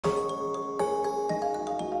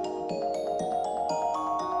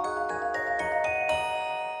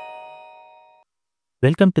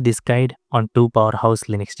Welcome to this guide on two powerhouse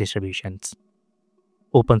Linux distributions,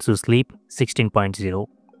 openSUSE Leap 16.0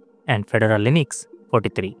 and Fedora Linux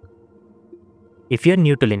 43. If you're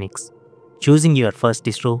new to Linux, choosing your first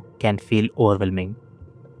distro can feel overwhelming,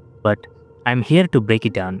 but I'm here to break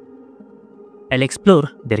it down. I'll explore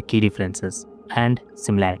their key differences and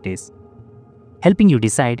similarities, helping you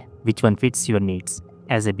decide which one fits your needs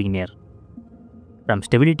as a beginner. From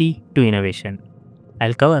stability to innovation,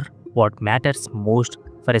 I'll cover what matters most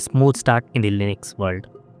for a smooth start in the Linux world.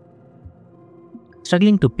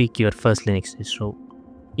 Struggling to pick your first Linux distro?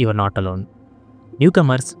 You are not alone.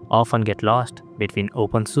 Newcomers often get lost between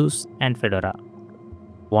openSUSE and Fedora,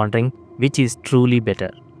 wondering which is truly better.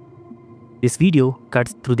 This video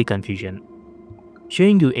cuts through the confusion,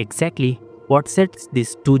 showing you exactly what sets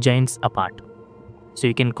these two giants apart, so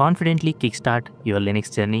you can confidently kickstart your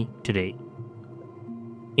Linux journey today.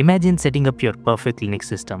 Imagine setting up your perfect Linux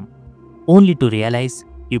system, only to realize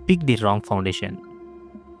you picked the wrong foundation.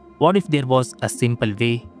 What if there was a simple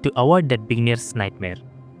way to avoid that beginner's nightmare?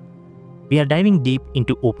 We are diving deep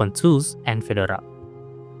into openSUSE and Fedora,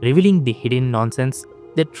 revealing the hidden nonsense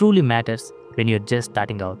that truly matters when you're just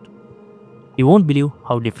starting out. You won't believe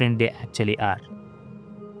how different they actually are.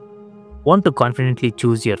 Want to confidently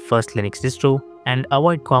choose your first Linux distro and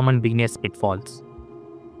avoid common beginner's pitfalls?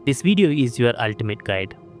 This video is your ultimate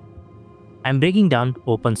guide. I'm breaking down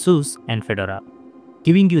openSUSE and Fedora,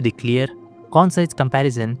 giving you the clear, concise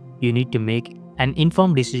comparison you need to make an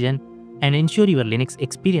informed decision and ensure your Linux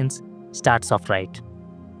experience starts off right.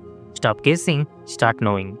 Stop guessing, start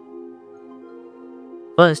knowing.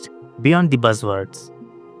 First, beyond the buzzwords.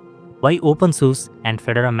 Why openSUSE and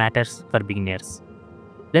Fedora matters for beginners.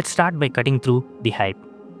 Let's start by cutting through the hype.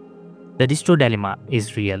 The distro dilemma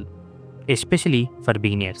is real, especially for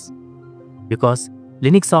beginners, because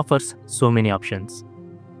Linux offers so many options,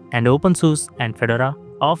 and openSUSE and Fedora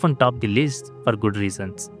often top the list for good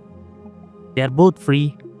reasons. They are both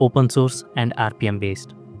free, open source, and RPM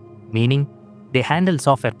based, meaning they handle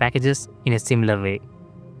software packages in a similar way,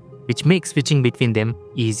 which makes switching between them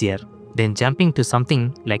easier than jumping to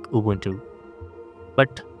something like Ubuntu.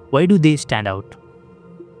 But why do they stand out?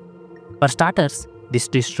 For starters, this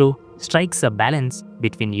distro strikes a balance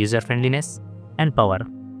between user-friendliness and power.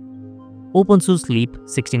 openSUSE Leap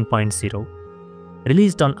 16.0,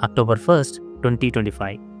 released on October 1st,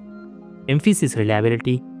 2025, emphasizes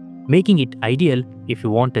reliability, making it ideal if you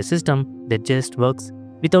want a system that just works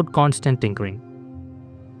without constant tinkering.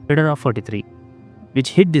 Fedora 43,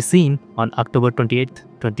 which hit the scene on October 28th,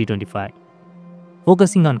 2025,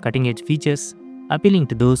 focusing on cutting-edge features, appealing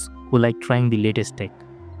to those who like trying the latest tech.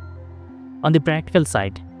 On the practical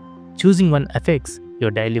side, choosing one affects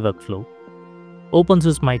your daily workflow.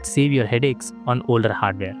 openSUSE might save your headaches on older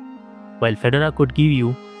hardware, while Fedora could give you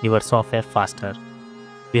newer software faster.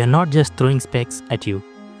 We are not just throwing specs at you.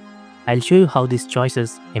 I'll show you how these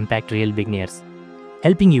choices impact real beginners,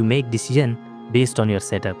 helping you make decisions based on your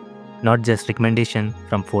setup, not just recommendation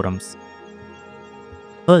from forums.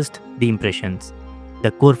 First, the impressions,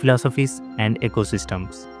 the core philosophies and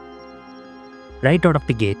ecosystems. Right out of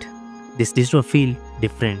the gate, this distro feels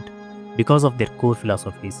different because of their core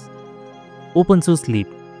philosophies. openSUSE Leap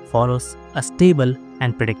follows a stable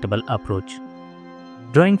and predictable approach,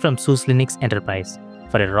 drawing from SUSE Linux Enterprise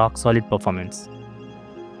for a rock-solid performance.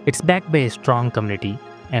 It's backed by a strong community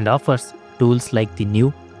and offers tools like the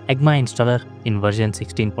new Agama installer in version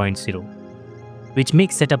 16.0, which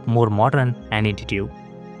makes setup more modern and intuitive.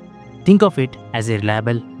 Think of it as a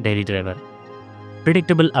reliable daily driver.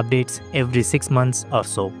 Predictable updates every 6 months or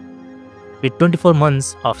so, with 24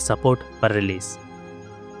 months of support per release.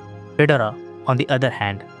 Fedora, on the other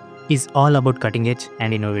hand, is all about cutting edge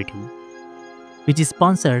and innovative, which is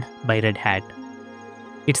sponsored by Red Hat.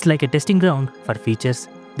 It's like a testing ground for features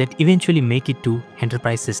that eventually make it to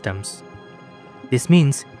enterprise systems. This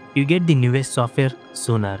means you get the newest software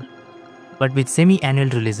sooner, but with semi-annual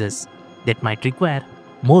releases that might require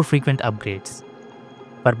more frequent upgrades.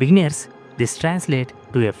 For beginners, this translates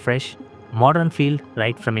to a fresh, modern feel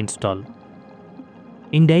right from install.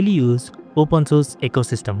 In daily use, openSUSE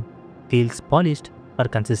ecosystem feels polished for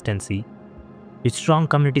consistency, with strong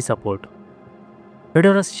community support.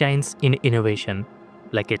 Fedora shines in innovation,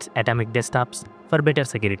 like its atomic desktops for better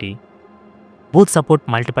security. Both support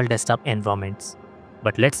multiple desktop environments,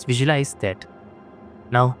 but let's visualize that.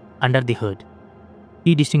 Now, under the hood,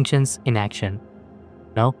 key distinctions in action.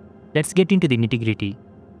 Now, let's get into the nitty-gritty.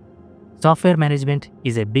 Software management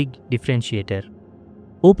is a big differentiator.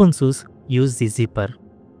 openSUSE uses the Zypper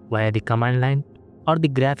via the command line or the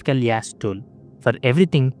graphical YaST tool for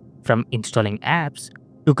everything from installing apps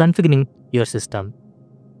to configuring your system.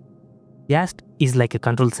 YaST is like a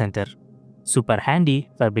control center, super handy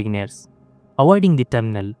for beginners, avoiding the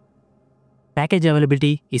terminal. Package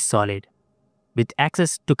availability is solid, with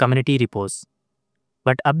access to community repos,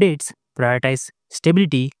 but updates prioritize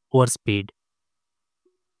stability over speed.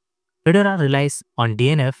 Fedora relies on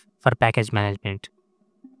DNF for package management,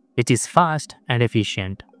 which is fast and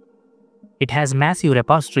efficient. It has massive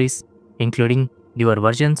repositories, including newer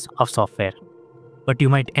versions of software, but you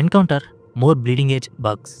might encounter more bleeding-edge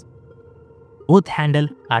bugs. Both handle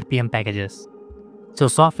RPM packages, so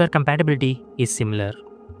software compatibility is similar,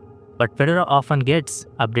 but Fedora often gets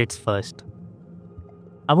updates first.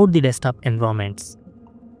 About the desktop environments,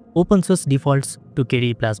 openSUSE defaults to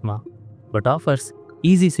KDE Plasma, but offers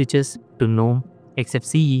easy switches to GNOME,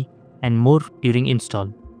 XFCE, and more during install.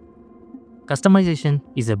 Customization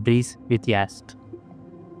is a breeze with YaST.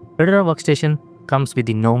 Fedora Workstation comes with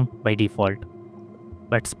the GNOME by default,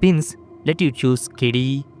 but spins let you choose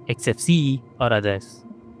KDE, XFCE, or others.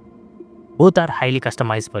 Both are highly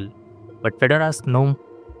customizable, but Fedora's GNOME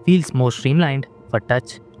feels more streamlined for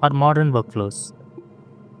touch or modern workflows.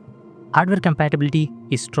 Hardware compatibility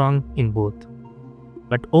is strong in both,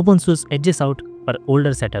 but openSUSE edges out for older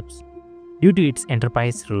setups due to its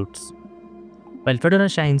enterprise roots, while Fedora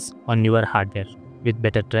shines on newer hardware with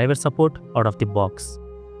better driver support out of the box.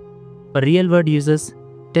 For real-world users,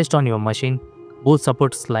 test on your machine, both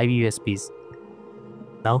supports live USBs.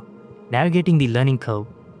 Now, navigating the learning curve,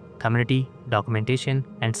 community, documentation,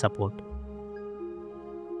 and support.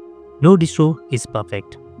 No distro is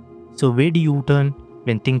perfect, so where do you turn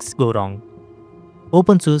when things go wrong?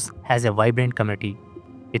 openSUSE has a vibrant community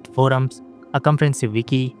with forums, a comprehensive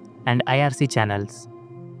wiki, and IRC channels.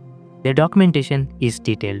 Their documentation is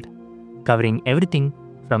detailed, covering everything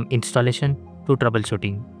from installation to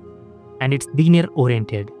troubleshooting, and it's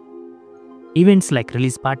beginner-oriented. Events like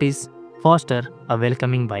release parties foster a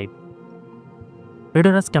welcoming vibe.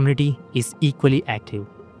 Fedora's community is equally active,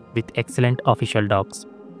 with excellent official docs,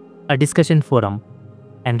 a discussion forum,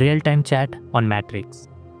 and real-time chat on Matrix.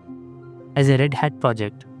 As a Red Hat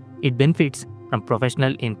project, it benefits from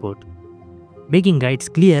professional input, making guides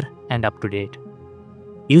clear and up-to-date.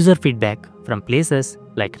 User feedback from places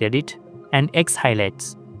like Reddit and X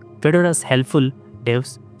highlights Fedora's helpful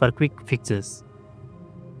devs for quick fixes.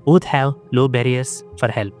 Both have low barriers for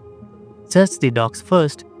help. Search the docs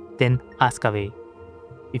first, then ask away.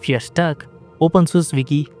 If you are stuck, openSUSE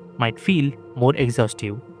wiki might feel more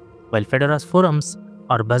exhaustive, while Fedora's forums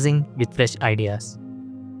are buzzing with fresh ideas.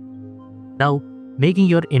 Now, making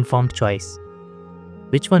your informed choice.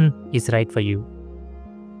 Which one is right for you?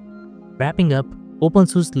 Wrapping up,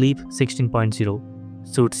 openSUSE Leap 16.0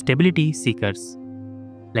 suits stability seekers,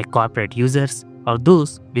 like corporate users or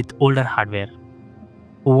those with older hardware,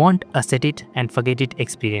 who want a set-it-and-forget-it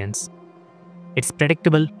experience. It's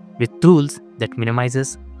predictable with tools that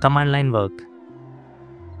minimizes command line work.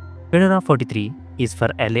 Fedora 43 is for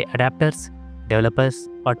early adapters, developers,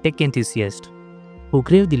 or tech enthusiasts who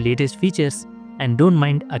crave the latest features and don't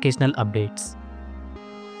mind occasional updates.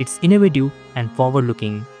 It's innovative and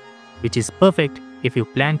forward-looking, which is perfect if you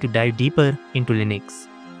plan to dive deeper into Linux.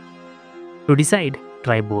 To decide,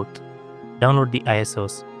 try both. Download the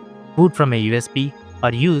ISOs, boot from a USB,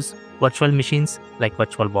 or use virtual machines like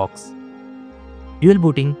VirtualBox. Dual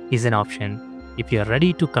booting is an option if you are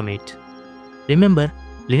ready to commit. Remember,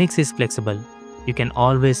 Linux is flexible. You can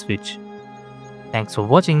always switch. Thanks for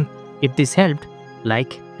watching. If this helped,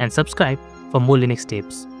 like and subscribe for more Linux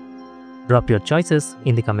tips. Drop your choices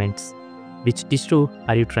in the comments. Which distro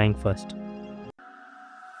are you trying first?